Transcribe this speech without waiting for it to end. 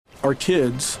Our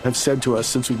kids have said to us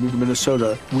since we moved to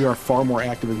Minnesota, we are far more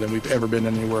active than we've ever been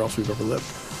anywhere else we've ever lived.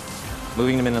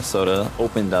 Moving to Minnesota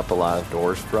opened up a lot of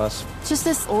doors for us. Just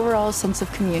this overall sense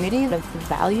of community, of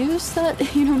values that,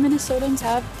 Minnesotans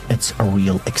have. It's a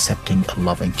real accepting,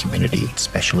 loving community,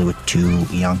 especially with 2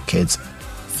 young kids.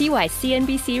 See why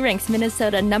CNBC ranks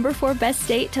Minnesota number 4 best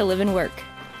state to live and work.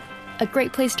 A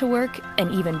great place to work,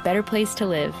 an even better place to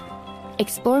live.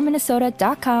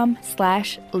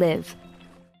 ExploreMinnesota.com/live.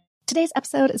 Today's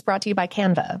episode is brought to you by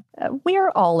Canva. We're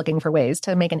all looking for ways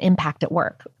to make an impact at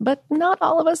work, but not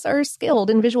all of us are skilled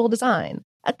in visual design.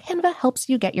 Canva helps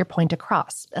you get your point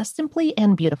across, simply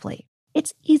and beautifully.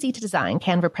 It's easy to design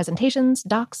Canva presentations,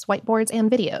 docs, whiteboards,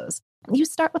 and videos. You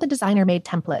start with a designer-made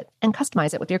template and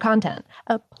customize it with your content.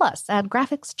 Plus, add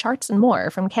graphics, charts, and more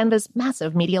from Canva's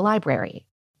massive media library.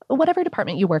 Whatever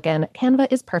department you work in,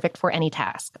 Canva is perfect for any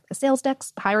task. Sales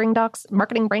decks, hiring docs,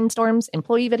 marketing brainstorms,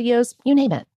 employee videos, you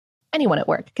name it. Anyone at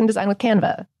work can design with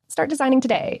Canva. Start designing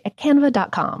today at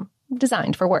canva.com.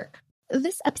 Designed for work.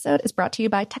 This episode is brought to you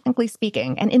by Technically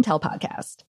Speaking, an Intel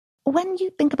podcast. When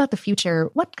you think about the future,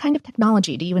 what kind of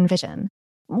technology do you envision?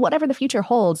 Whatever the future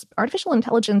holds, artificial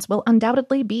intelligence will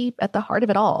undoubtedly be at the heart of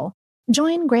it all.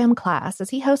 Join Graham Class as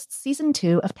he hosts Season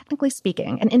 2 of Technically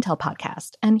Speaking, an Intel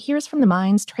podcast, and hears from the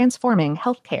minds transforming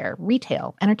healthcare,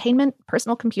 retail, entertainment,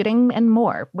 personal computing, and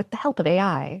more with the help of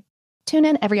AI. Tune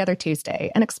in every other Tuesday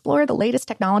and explore the latest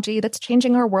technology that's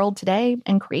changing our world today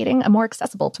and creating a more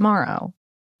accessible tomorrow.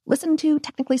 Listen to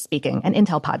Technically Speaking, an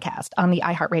Intel podcast on the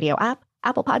iHeartRadio app,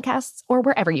 Apple Podcasts, or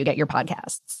wherever you get your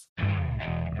podcasts.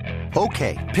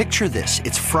 Okay, picture this.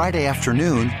 It's Friday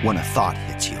afternoon when a thought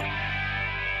hits you.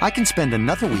 I can spend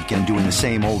another weekend doing the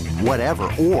same old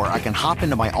whatever, or I can hop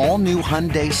into my all-new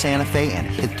Hyundai Santa Fe and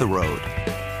hit the road.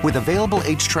 With available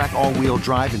H-Track all-wheel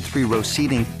drive and 3-row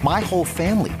seating, my whole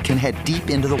family can head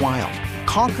deep into the wild.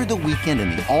 Conquer the weekend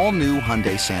in the all-new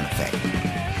Hyundai Santa Fe.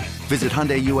 Visit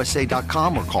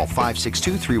HyundaiUSA.com or call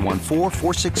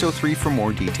 562-314-4603 for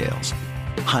more details.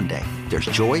 Hyundai, there's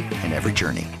joy in every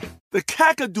journey. The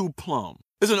Kakadu plum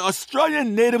is an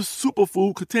Australian native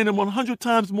superfood containing 100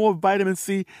 times more vitamin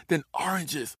C than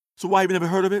oranges. So why have you never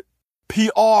heard of it?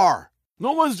 PR.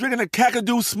 No one's drinking a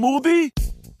Kakadu smoothie?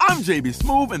 I'm JB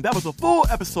Smoove, and that was a full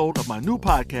episode of my new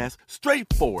podcast,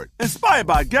 Straightforward, inspired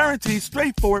by guaranteed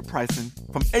straightforward pricing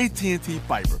from AT&T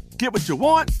Fiber. Get what you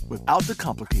want without the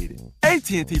complicated.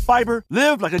 AT&T Fiber,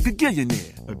 live like a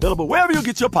gigillionaire. Available wherever you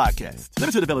get your podcasts.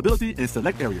 Limited availability in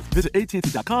select areas. Visit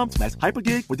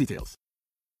AT&T.com/hypergig for details.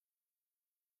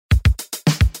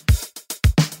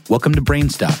 Welcome to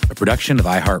Brainstuff, a production of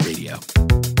iHeartRadio.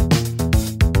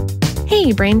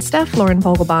 Hey, Brainstuff, Lauren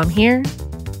Vogelbaum here.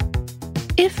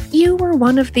 If you were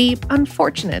one of the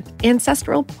unfortunate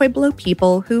ancestral Pueblo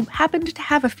people who happened to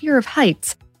have a fear of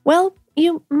heights, well,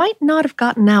 you might not have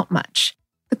gotten out much.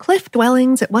 The cliff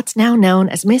dwellings at what's now known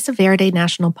as Mesa Verde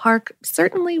National Park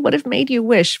certainly would have made you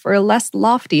wish for a less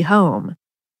lofty home.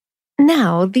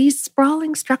 Now, these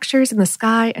sprawling structures in the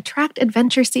sky attract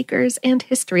adventure seekers and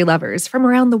history lovers from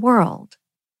around the world.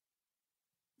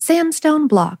 Sandstone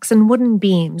blocks and wooden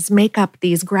beams make up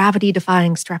these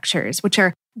gravity-defying structures, which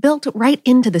are built right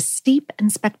into the steep and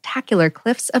spectacular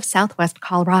cliffs of southwest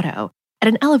Colorado at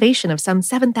an elevation of some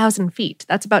 7,000 feet,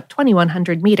 that's about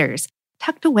 2,100 meters,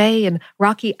 tucked away in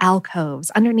rocky alcoves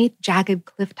underneath jagged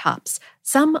cliff tops,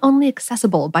 some only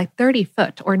accessible by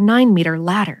 30-foot or 9-meter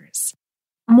ladders.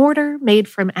 Mortar made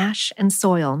from ash and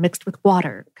soil mixed with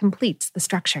water completes the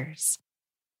structures.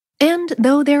 And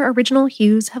though their original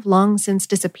hues have long since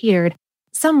disappeared,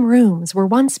 some rooms were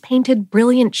once painted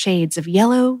brilliant shades of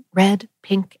yellow, red,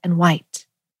 pink, and white.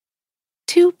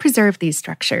 To preserve these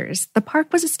structures, the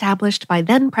park was established by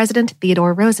then-President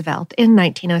Theodore Roosevelt in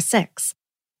 1906.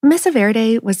 Mesa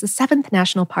Verde was the 7th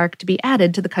national park to be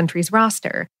added to the country's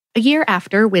roster, a year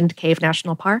after Wind Cave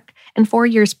National Park and 4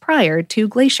 years prior to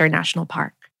Glacier National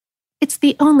Park. It's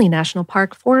the only national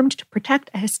park formed to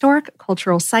protect a historic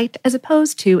cultural site as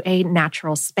opposed to a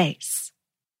natural space.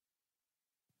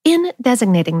 In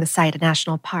designating the site a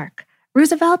national park,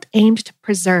 Roosevelt aimed to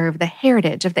preserve the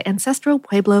heritage of the ancestral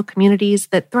Pueblo communities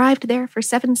that thrived there for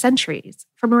 7 centuries,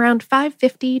 from around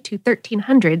 550 to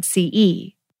 1300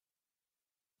 CE.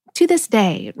 To this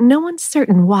day, no one's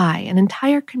certain why an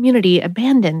entire community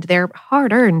abandoned their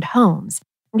hard-earned homes,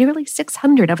 nearly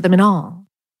 600 of them in all.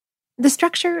 The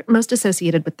structure most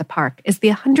associated with the park is the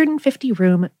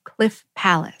 150-room Cliff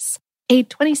Palace, a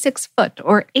 26-foot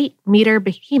or 8-meter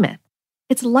behemoth.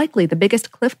 It's likely the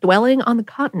biggest cliff dwelling on the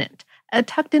continent,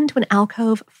 tucked into an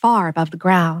alcove far above the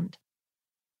ground.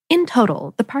 In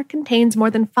total, the park contains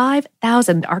more than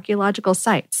 5,000 archaeological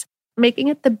sites, making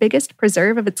it the biggest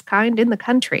preserve of its kind in the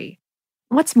country.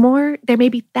 What's more, there may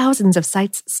be thousands of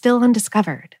sites still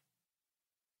undiscovered.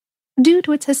 Due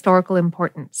to its historical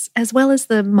importance, as well as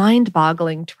the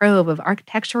mind-boggling trove of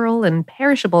architectural and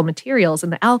perishable materials in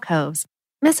the alcoves,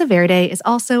 Mesa Verde is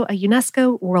also a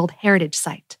UNESCO World Heritage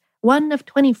Site, one of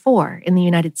 24 in the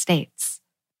United States.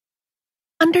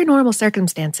 Under normal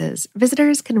circumstances,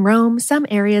 visitors can roam some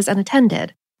areas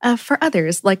unattended. For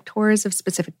others, like tours of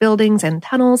specific buildings and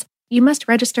tunnels, you must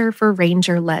register for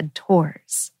ranger-led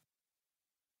tours.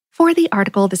 For the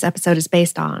article this episode is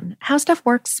based on, How Stuff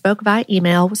Works spoke via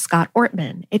email with Scott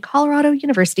Ortman, a Colorado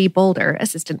University Boulder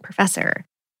assistant professor.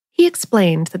 He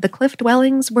explained that the cliff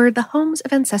dwellings were the homes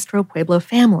of ancestral Pueblo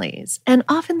families and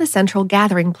often the central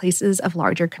gathering places of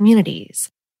larger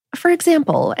communities. For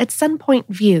example, at Sun Point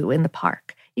View in the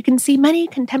park, you can see many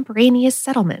contemporaneous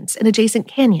settlements in adjacent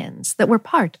canyons that were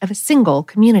part of a single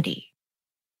community.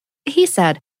 He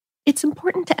said, "It's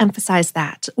important to emphasize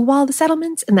that, while the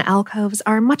settlements in the alcoves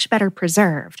are much better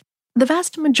preserved, the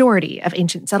vast majority of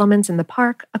ancient settlements in the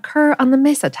park occur on the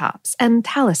mesa tops and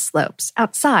talus slopes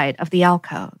outside of the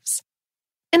alcoves.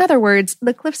 In other words,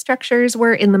 the cliff structures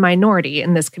were in the minority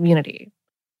in this community."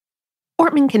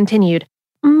 Ortman continued,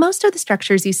 "Most of the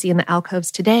structures you see in the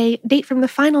alcoves today date from the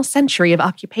final century of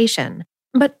occupation,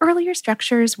 but earlier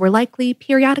structures were likely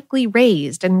periodically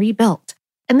raised and rebuilt,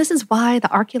 and this is why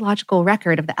the archaeological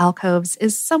record of the alcoves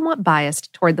is somewhat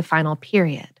biased toward the final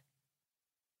period."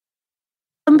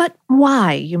 But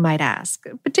why, you might ask,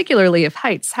 particularly if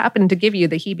heights happen to give you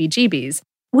the heebie-jeebies,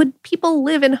 would people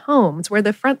live in homes where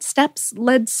the front steps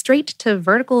led straight to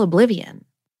vertical oblivion?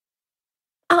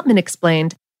 Ottman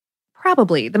explained,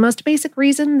 "Probably the most basic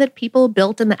reason that people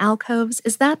built in the alcoves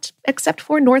is that, except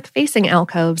for north-facing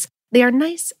alcoves, they are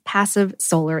nice, passive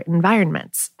solar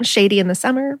environments, shady in the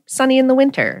summer, sunny in the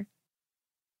winter.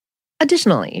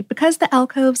 Additionally, because the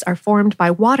alcoves are formed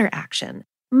by water action,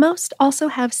 most also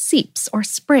have seeps or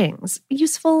springs,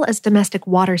 useful as domestic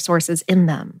water sources in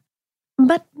them.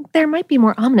 But there might be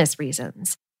more ominous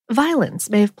reasons. Violence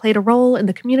may have played a role in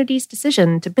the community's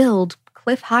decision to build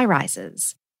cliff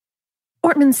high-rises."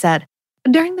 Ortman said,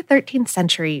 "During the 13th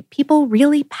century, people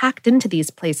really packed into these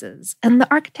places, and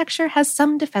the architecture has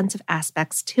some defensive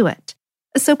aspects to it.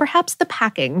 So perhaps the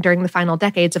packing during the final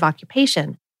decades of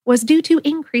occupation was due to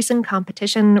increasing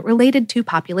competition related to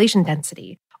population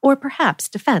density, or perhaps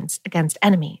defense against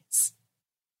enemies."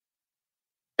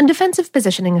 And defensive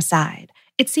positioning aside,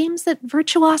 it seems that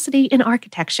virtuosity in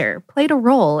architecture played a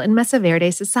role in Mesa Verde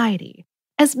society,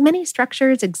 as many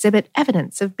structures exhibit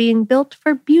evidence of being built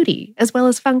for beauty as well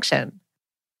as function.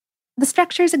 The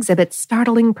structures exhibit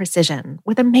startling precision,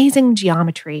 with amazing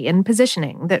geometry and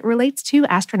positioning that relates to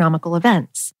astronomical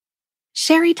events.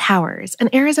 Sherry Towers, an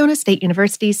Arizona State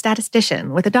University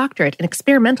statistician with a doctorate in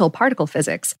experimental particle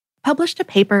physics, published a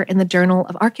paper in the Journal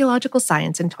of Archaeological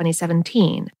Science in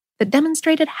 2017 that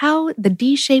demonstrated how the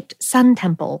D-shaped sun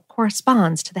temple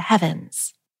corresponds to the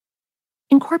heavens.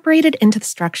 Incorporated into the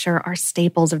structure are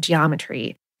staples of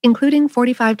geometry, including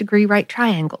 45-degree right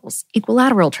triangles,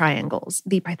 equilateral triangles,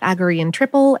 the Pythagorean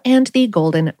triple, and the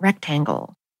golden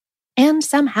rectangle. And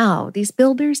somehow, these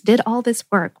builders did all this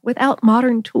work without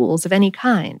modern tools of any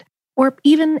kind, or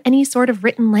even any sort of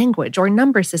written language or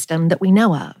number system that we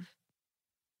know of.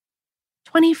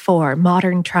 24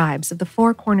 modern tribes of the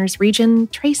Four Corners region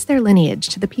trace their lineage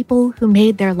to the people who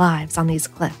made their lives on these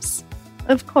cliffs.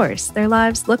 Of course, their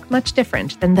lives look much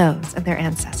different than those of their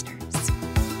ancestors.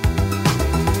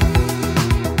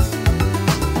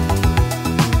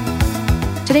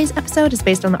 Today's episode is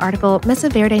based on the article Mesa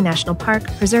Verde National Park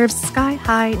Preserves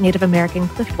Sky-High Native American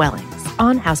Cliff Dwellings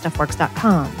on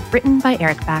HowStuffWorks.com, written by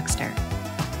Eric Baxter.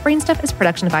 Brainstuff is a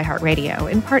production of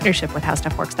iHeartRadio in partnership with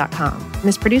HowStuffWorks.com and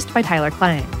is produced by Tyler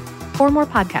Klang. For more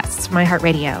podcasts from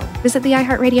iHeartRadio, visit the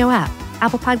iHeartRadio app,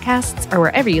 Apple Podcasts, or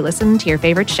wherever you listen to your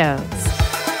favorite shows.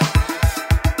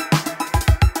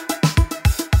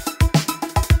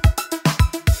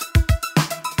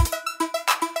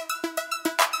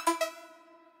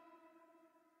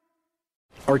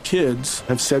 Our kids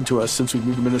have said to us since we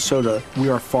moved to Minnesota, we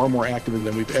are far more active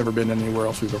than we've ever been anywhere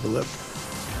else we've ever lived.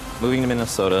 Moving to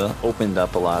Minnesota opened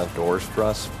up a lot of doors for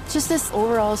us. Just this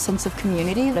overall sense of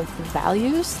community, of the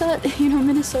values that,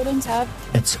 Minnesotans have.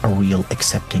 It's a real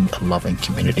accepting, loving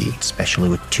community, especially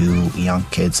with two young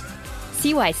kids.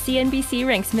 See why CNBC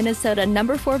ranks Minnesota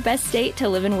number 4 best state to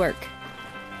live and work.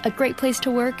 A great place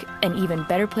to work, an even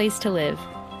better place to live.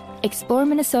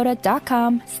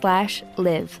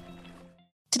 ExploreMinnesota.com/live.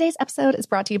 Today's episode is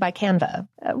brought to you by Canva.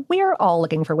 We are all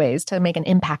looking for ways to make an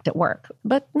impact at work,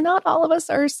 but not all of us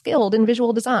are skilled in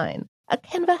visual design.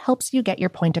 Canva helps you get your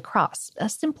point across,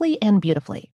 simply and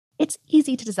beautifully. It's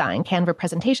easy to design Canva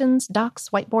presentations, docs,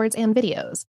 whiteboards, and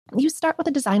videos. You start with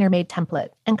a designer-made template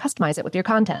and customize it with your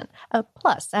content.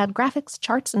 Plus, add graphics,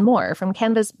 charts, and more from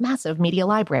Canva's massive media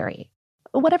library.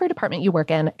 Whatever department you work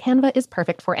in, Canva is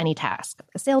perfect for any task.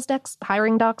 Sales decks,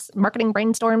 hiring docs, marketing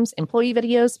brainstorms, employee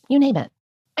videos, you name it.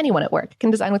 Anyone at work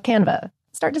can design with Canva.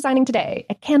 Start designing today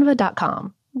at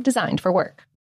canva.com. Designed for work.